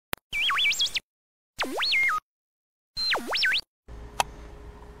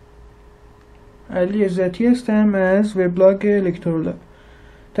علی عزتی هستم از وبلاگ الکترولب.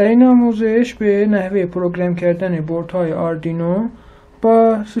 در این آموزش به نحوه پروگرام کردن بردهای آردوینو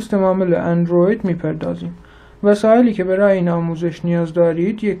با سیستم عامل اندروید میپردازیم. وسایلی که برای این آموزش نیاز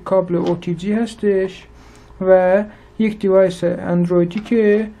دارید یک کابل OTG هستش و یک دیوایس اندرویدی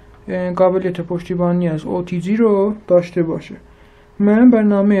که قابلیت پشتیبانی از OTG رو داشته باشه. من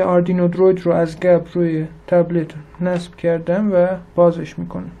برنامه آردوینو دروید رو از قبل روی تبلت نصب کردم و بازش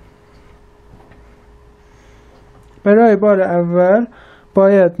میکنم. برای بار اول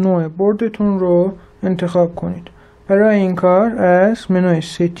باید نوع بردتون رو انتخاب کنید. برای این کار از منوی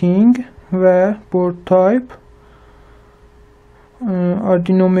سیتینگ و بورد تایپ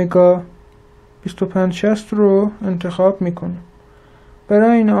آردوینو مگا 2560 رو انتخاب میکنیم.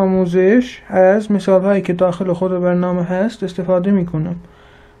 برای این آموزش از مثال هایی که داخل خود برنامه هست استفاده میکنم.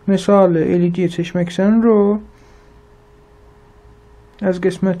 مثال LED چشمکسن رو از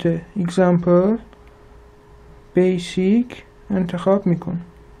قسمت example basic انتخاب میکنم.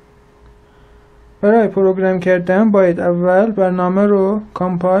 برای پروگرام کردن باید اول برنامه رو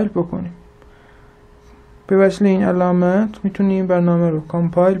کامپایل بکنیم. به وسیله این علامت میتونیم برنامه رو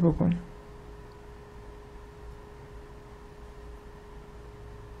کامپایل بکنیم.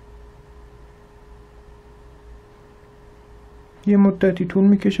 یه مدتی طول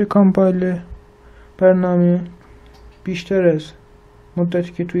میکشه کامپایل برنامه، بیشتر از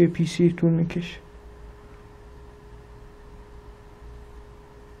مدتی که توی PC طول میکشه.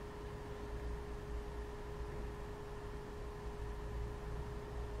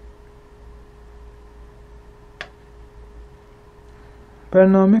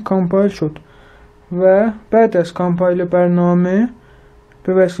 برنامه کامپایل شد و بعد از کامپایل برنامه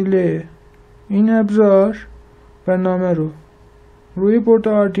به وسیله این ابزار برنامه رو روی برد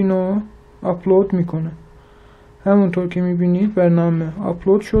آردوینو آپلود میکنه. همونطور که میبینید برنامه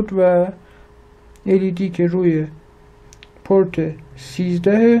آپلود شد و LED که روی پورت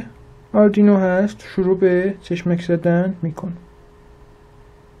 13 آردوینو هست شروع به چشمک زدن میکنه.